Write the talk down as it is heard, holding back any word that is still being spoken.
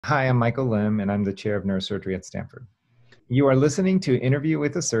Hi, I'm Michael Lim, and I'm the chair of neurosurgery at Stanford. You are listening to Interview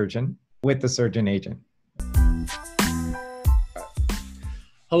with a Surgeon with the Surgeon Agent.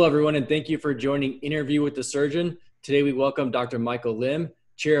 Hello, everyone, and thank you for joining Interview with the Surgeon. Today, we welcome Dr. Michael Lim,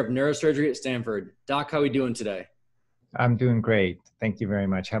 chair of neurosurgery at Stanford. Doc, how are we doing today? I'm doing great. Thank you very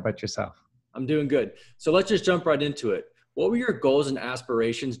much. How about yourself? I'm doing good. So let's just jump right into it. What were your goals and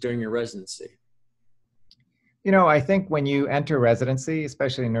aspirations during your residency? I think when you enter residency,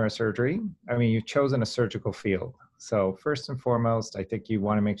 especially in neurosurgery, you've chosen a surgical field. So first and foremost, I think you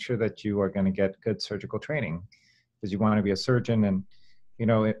want to make sure that you are going to get good surgical training because you want to be a surgeon and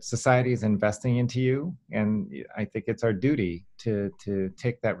society is investing into you, and I think it's our duty to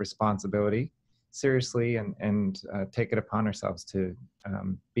take that responsibility seriously and take it upon ourselves to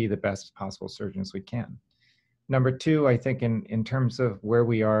be the best possible surgeons we can. Number two, I think in terms of where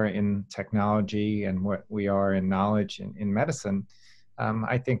we are in technology and what we are in knowledge in medicine,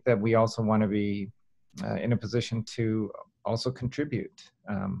 I think that we also want to be in a position to also contribute.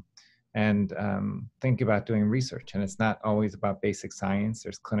 And think about doing research. And it's not always about basic science.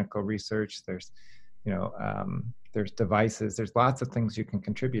 There's clinical research. There's devices. There's lots of things you can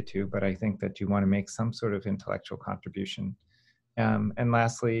contribute to. But I think that you want to make some sort of intellectual contribution. And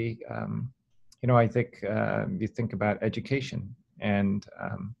lastly, I think you think about education. And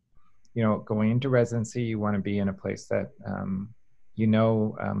going into residency, you want to be in a place that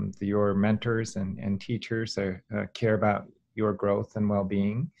your mentors and teachers care about your growth and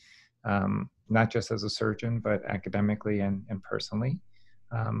well-being. Not just as a surgeon, but academically and personally.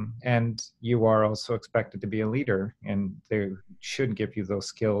 And you are also expected to be a leader, and they should give you those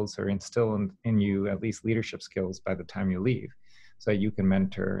skills or instill in you at least leadership skills by the time you leave, so you can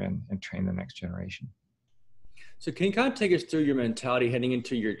mentor and train the next generation. So can you kind of take us through your mentality heading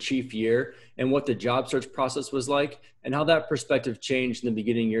into your chief year and what the job search process was like and how that perspective changed in the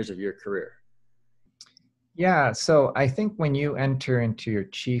beginning years of your career? Yeah, so I think when you enter into your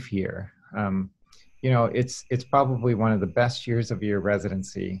chief year, it's probably one of the best years of your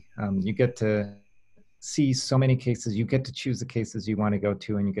residency. You get to see so many cases. You get to choose the cases you want to go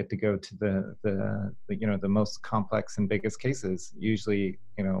to, and you get to go to the most complex and biggest cases, usually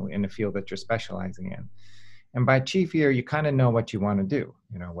in the field that you're specializing in. And by chief year, you kind of know what you want to do.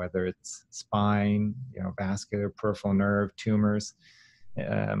 Whether it's spine, vascular, peripheral nerve, tumors,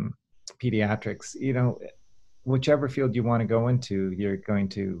 pediatrics. Whichever field you want to go into, you're going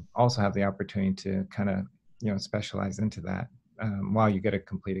to also have the opportunity to kind of, specialize into that while you get a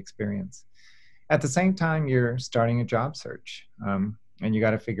complete experience. At the same time, you're starting a job search, and you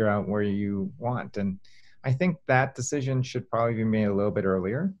got to figure out where you want. And I think that decision should probably be made a little bit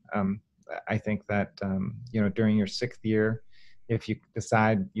earlier. I think that, during your sixth year, if you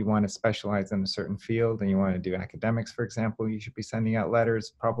decide you want to specialize in a certain field and you want to do academics, for example, you should be sending out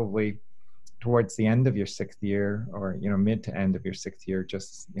letters probably towards the end of your sixth year, or mid to end of your sixth year,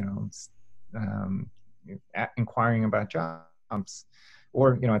 just inquiring about jobs,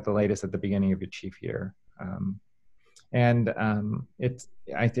 or at the latest at the beginning of your chief year.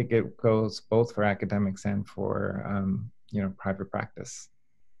 I think it goes both for academics and for private practice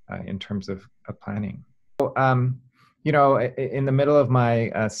in terms of planning. So, in the middle of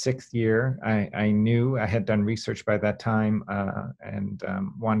my sixth year, I knew I had done research by that time and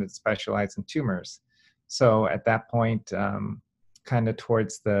wanted to specialize in tumors. So at that point, kind of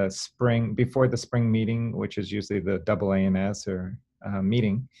towards the spring, before the spring meeting, which is usually the AANS or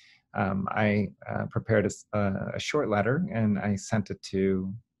meeting, I prepared a short letter, and I sent it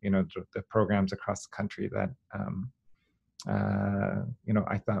to the programs across the country that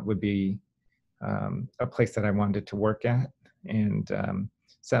I thought would be a place that I wanted to work at, and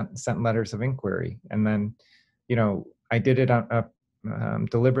sent letters of inquiry. And then, I did it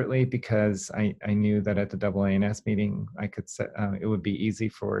deliberately because I knew that at the AANS meeting, I could it would be easy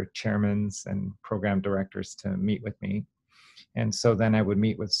for chairmen and program directors to meet with me. And so then I would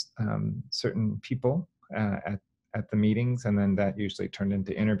meet with certain people at the meetings, and then that usually turned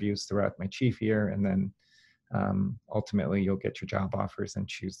into interviews throughout my chief year. And then ultimately, you'll get your job offers and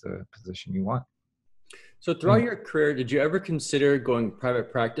choose the position you want. So throughout your career, did you ever consider going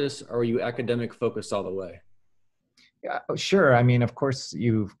private practice, or were you academic focused all the way? Yeah, sure. Of course,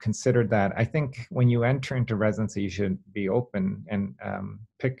 you've considered that. I think when you enter into residency, you should be open and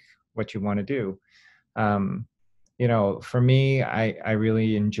pick what you want to do. For me, I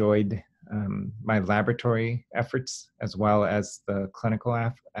really enjoyed my laboratory efforts as well as the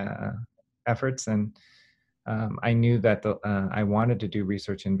clinical efforts. And I knew that I wanted to do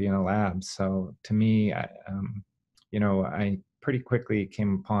research and be in a lab. So to me, I pretty quickly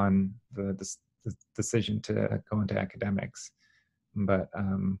came upon the decision to go into academics. But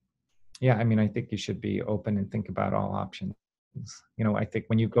yeah, I mean, I think you should be open and think about all options. I think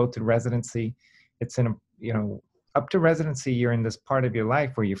when you go to residency, it's in a, up to residency, you're in this part of your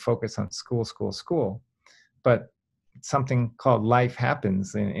life where you focus on school, school, school. But something called life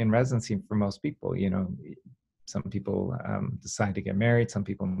happens in residency for most people. Some people decide to get married, some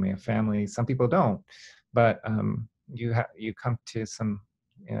people may have families, some people don't. But you come to some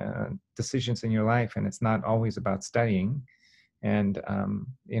decisions in your life, and it's not always about studying. And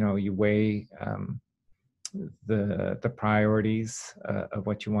you weigh the priorities of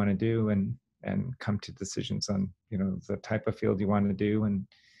what you want to do, and come to decisions on the type of field you want to do,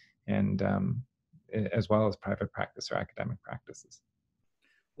 and as well as private practice or academic practices.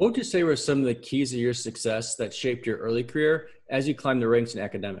 What would you say were some of the keys of your success that shaped your early career as you climbed the ranks in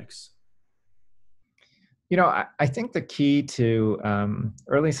academics? I think the key to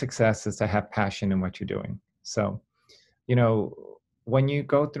early success is to have passion in what you're doing. So, when you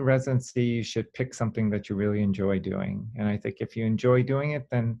go through residency, you should pick something that you really enjoy doing. And I think if you enjoy doing it,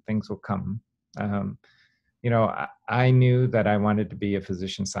 then things will come. I knew that I wanted to be a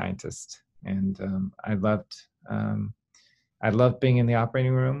physician scientist, and I loved being in the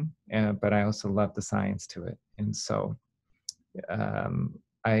operating room, but I also loved the science to it. And so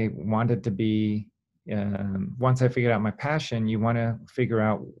I wanted to be, once I figured out my passion, you want to figure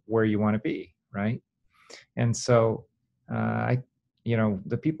out where you want to be, right? And so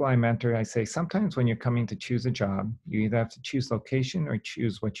the people I mentor, I say, sometimes when you're coming to choose a job, you either have to choose location or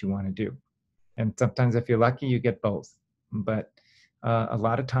choose what you want to do. And sometimes if you're lucky, you get both. But a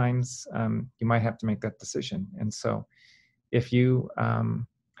lot of times you might have to make that decision. And so if you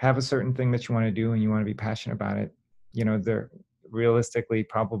have a certain thing that you want to do and you want to be passionate about it, there realistically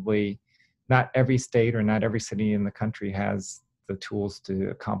probably not every state or not every city in the country has the tools to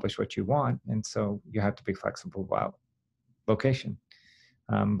accomplish what you want. And so you have to be flexible about location.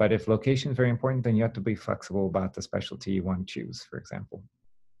 But if location is very important, then you have to be flexible about the specialty you want to choose, for example.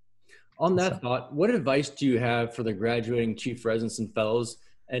 On that thought, what advice do you have for the graduating chief residents and fellows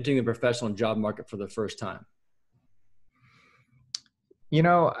entering the professional job market for the first time?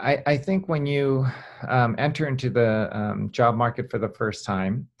 I think when you enter into the job market for the first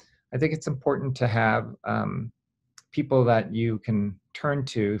time, I think it's important to have people that you can turn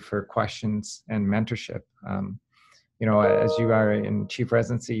to for questions and mentorship. As you are in chief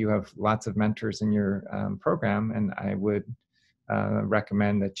residency, you have lots of mentors in your program, and I would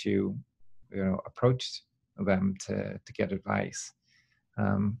recommend that you approach them to get advice.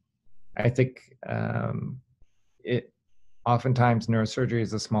 I think oftentimes neurosurgery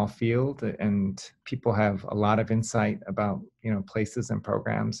is a small field, and people have a lot of insight about places and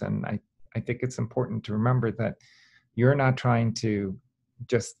programs, and I think it's important to remember that you're not trying to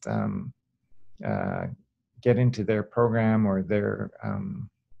just get into their program or their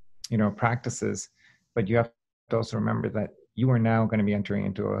practices, but you have to also remember that you are now going to be entering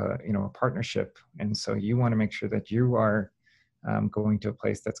into a partnership, and so you want to make sure that you are going to a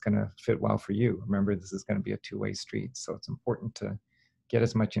place that's going to fit well for you. Remember, this is going to be a two-way street, so it's important to get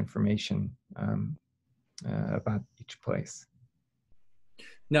as much information about each place.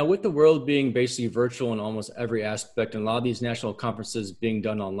 Now, with the world being basically virtual in almost every aspect and a lot of these national conferences being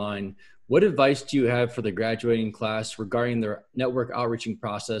done online, what advice do you have for the graduating class regarding their network outreaching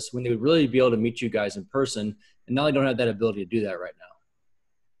process when they would really be able to meet you guys in person, and now they don't have that ability to do that right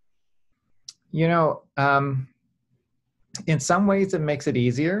now? In some ways, it makes it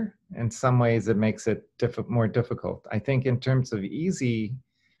easier. In some ways, it makes it more difficult. I think in terms of easy,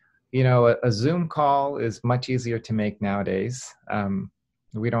 a Zoom call is much easier to make nowadays.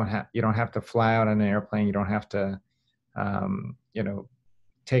 You don't have to fly out on an airplane. You don't have to,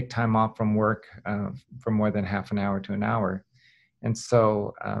 take time off from work for more than half an hour to an hour. And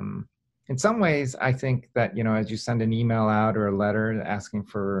so in some ways, I think that, as you send an email out or a letter asking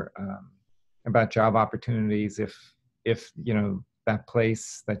for about job opportunities, if that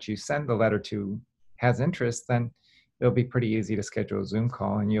place that you send the letter to has interest, then it'll be pretty easy to schedule a Zoom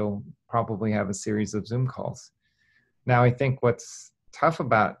call, and you'll probably have a series of Zoom calls. Now, I think what's tough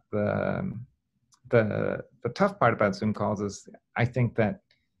about the tough part about Zoom calls is I think that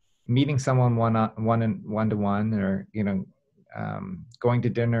meeting someone one-to-one, or going to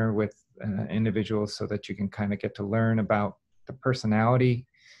dinner with individuals so that you can kind of get to learn about the personality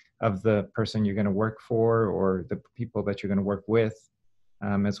of the person you're going to work for, or the people that you're going to work with,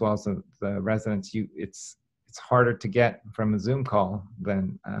 as well as the residents. It's harder to get from a Zoom call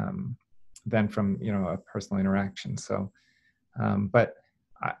than from a personal interaction. So, but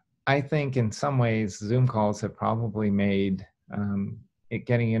I think in some ways Zoom calls have probably made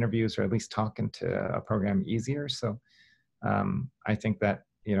getting interviews, or at least talking to a program, easier. So I think that,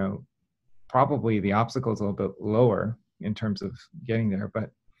 probably the obstacle is a little bit lower in terms of getting there.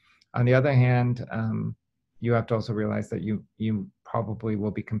 But on the other hand, you have to also realize that you probably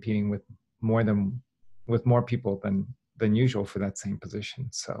will be competing with more people than usual for that same position.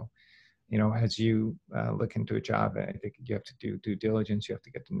 So, as you look into a job, I think you have to do due diligence. You have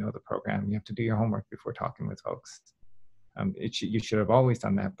to get to know the program. You have to do your homework before talking with folks. You should have always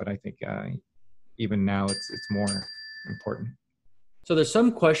done that, but I think even now it's more important. So there's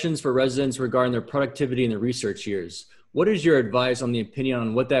some questions for residents regarding their productivity in the research years. What is your advice on the opinion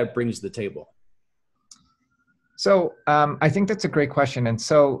on what that brings to the table? So I think that's a great question. And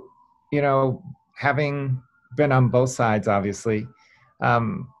so, having been on both sides, obviously,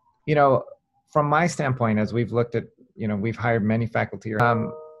 from my standpoint, as we've looked at, we've hired many faculty.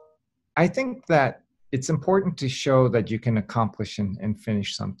 I think that it's important to show that you can accomplish and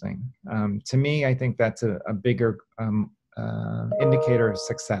finish something. To me, I think that's a bigger indicator of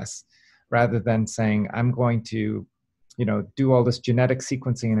success, rather than saying, I'm going to, do all this genetic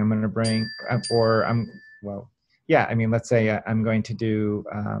sequencing and I'm going to bring, let's say I'm going to do,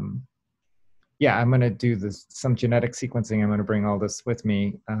 I'm going to do some genetic sequencing. I'm going to bring all this with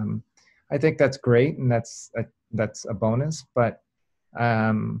me. I think that's great, and that's a bonus. But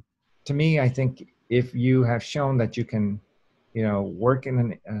to me, I think if you have shown that you can, work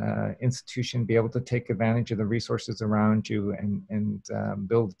in an institution, be able to take advantage of the resources around you, and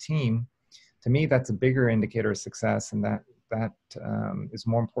build a team, to me, that's a bigger indicator of success, and that is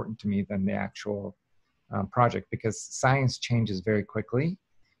more important to me than the actual project, because science changes very quickly,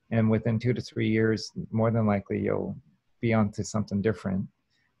 and within 2 to 3 years, more than likely, you'll be onto something different.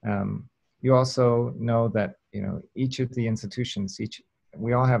 You also know that, each of the institutions,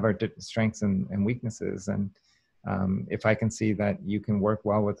 we all have our strengths and weaknesses. And if I can see that you can work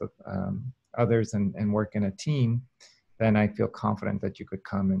well with others and work in a team, then I feel confident that you could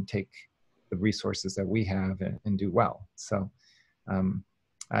come and take the resources that we have and do well. So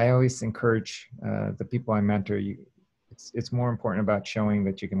I always encourage the people I mentor, it's more important about showing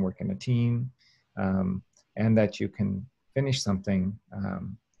that you can work in a team and that you can finish something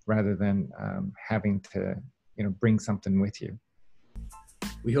rather than having to, bring something with you.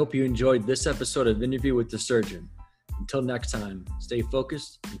 We hope you enjoyed this episode of Interview with the Surgeon. Until next time, stay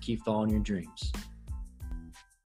focused and keep following your dreams.